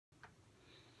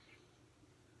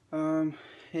Um,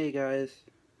 hey guys,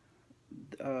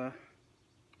 uh,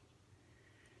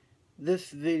 this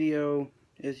video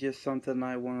is just something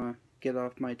I want to get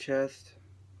off my chest.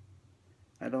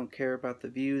 I don't care about the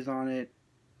views on it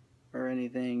or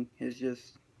anything. It's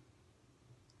just,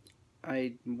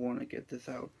 I want to get this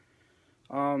out.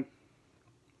 Um,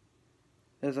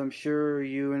 as I'm sure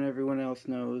you and everyone else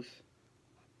knows,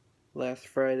 last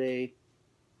Friday,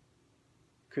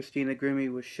 Christina Grimmie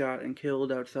was shot and killed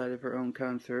outside of her own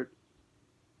concert,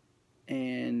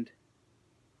 and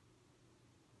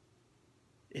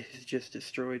it has just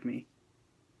destroyed me.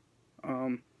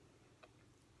 Um,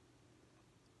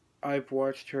 I've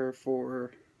watched her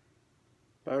for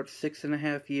about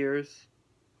 6.5 years,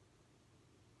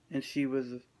 and she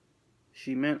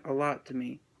meant a lot to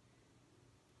me.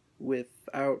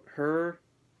 Without her,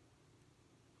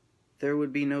 there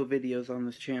would be no videos on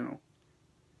this channel.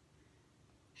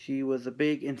 She was a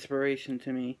big inspiration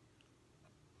to me,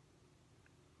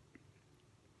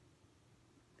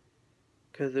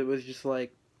 because it was just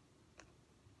like,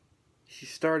 she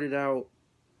started out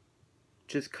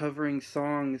just covering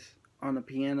songs on a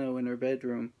piano in her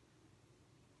bedroom,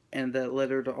 and that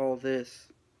led her to all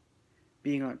this,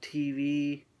 being on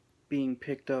TV, being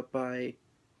picked up by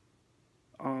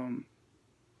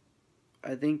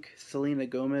I think Selena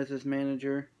Gomez's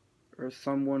manager or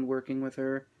someone working with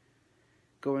her,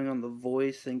 going on The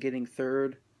Voice and getting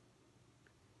third,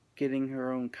 getting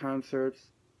her own concerts.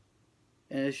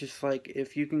 And it's just like,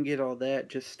 if you can get all that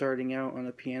just starting out on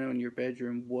a piano in your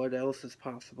bedroom, what else is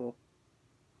possible?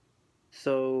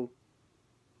 So,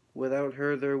 without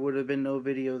her, there would have been no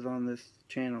videos on this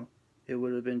channel. It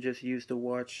would have been just used to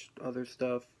watch other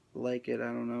stuff like it, I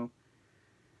don't know.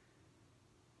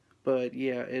 But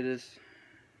yeah, it is.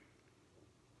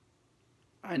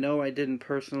 I know I didn't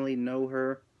personally know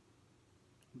her,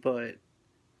 but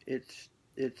it's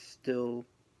still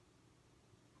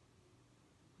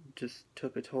just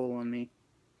took a toll on me.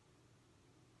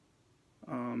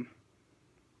 Um,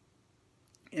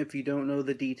 if you don't know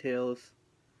the details,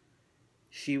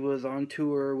 she was on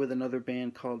tour with another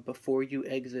band called Before You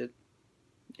Exit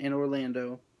in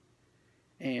Orlando,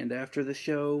 and after the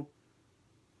show,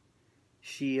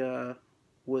 she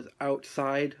was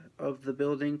outside of the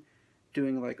building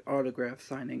doing like autograph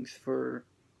signings for,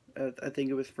 I think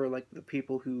it was for like the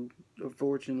people who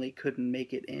unfortunately couldn't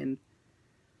make it in.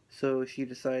 So she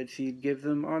decided she'd give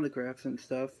them autographs and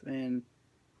stuff, and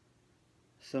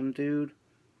some dude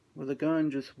with a gun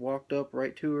just walked up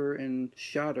right to her and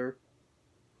shot her.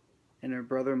 And her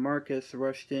brother Marcus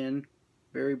rushed in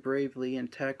very bravely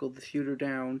and tackled the shooter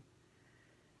down.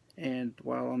 And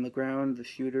while on the ground, the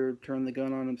shooter turned the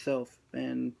gun on himself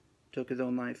and took his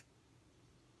own life.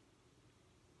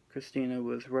 Christina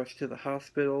was rushed to the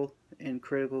hospital in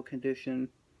critical condition,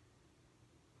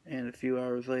 and a few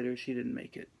hours later, she didn't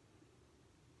make it.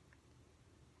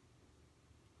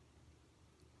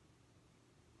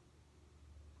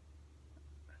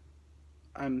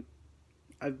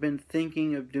 I've been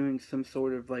thinking of doing some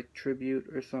sort of like tribute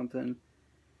or something,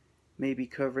 maybe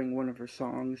covering one of her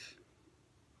songs,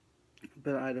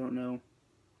 but I don't know.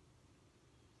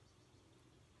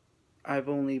 I've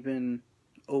only been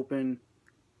open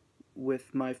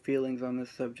with my feelings on this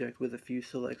subject with a few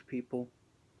select people.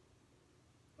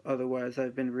 Otherwise,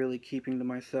 I've been really keeping to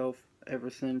myself ever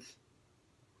since.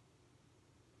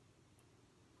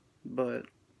 But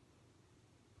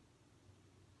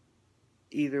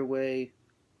either way,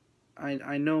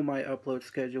 I know my upload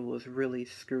schedule is really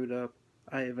screwed up.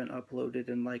 I haven't uploaded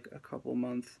in like a couple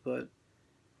months, but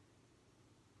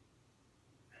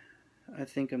I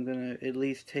think I'm gonna at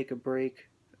least take a break.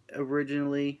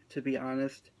 Originally, to be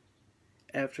honest,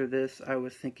 after this, I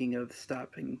was thinking of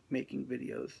stopping making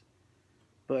videos.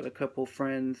 But a couple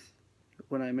friends,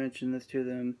 when I mentioned this to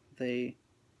them, they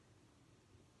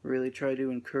really try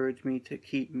to encourage me to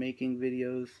keep making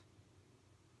videos.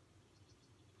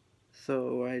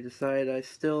 So I decided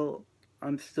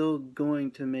I'm still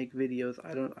going to make videos.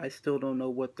 I still don't know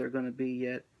what they're going to be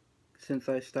yet since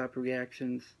I stopped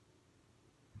reactions.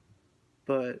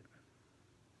 But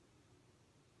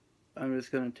I'm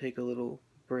just going to take a little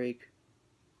break,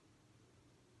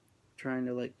 trying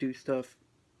to like do stuff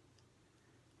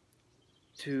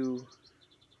to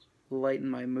lighten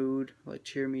my mood, like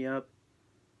cheer me up.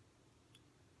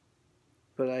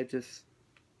 But I just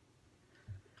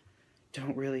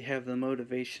don't really have the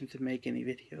motivation to make any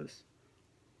videos.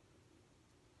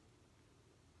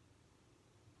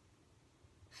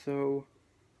 So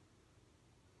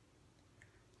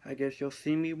I guess you'll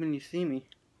see me when you see me.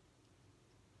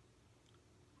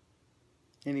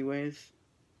 Anyways,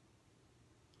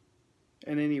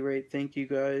 at any rate, thank you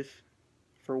guys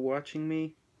for watching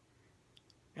me.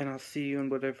 and I'll see you in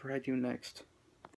whatever I do next.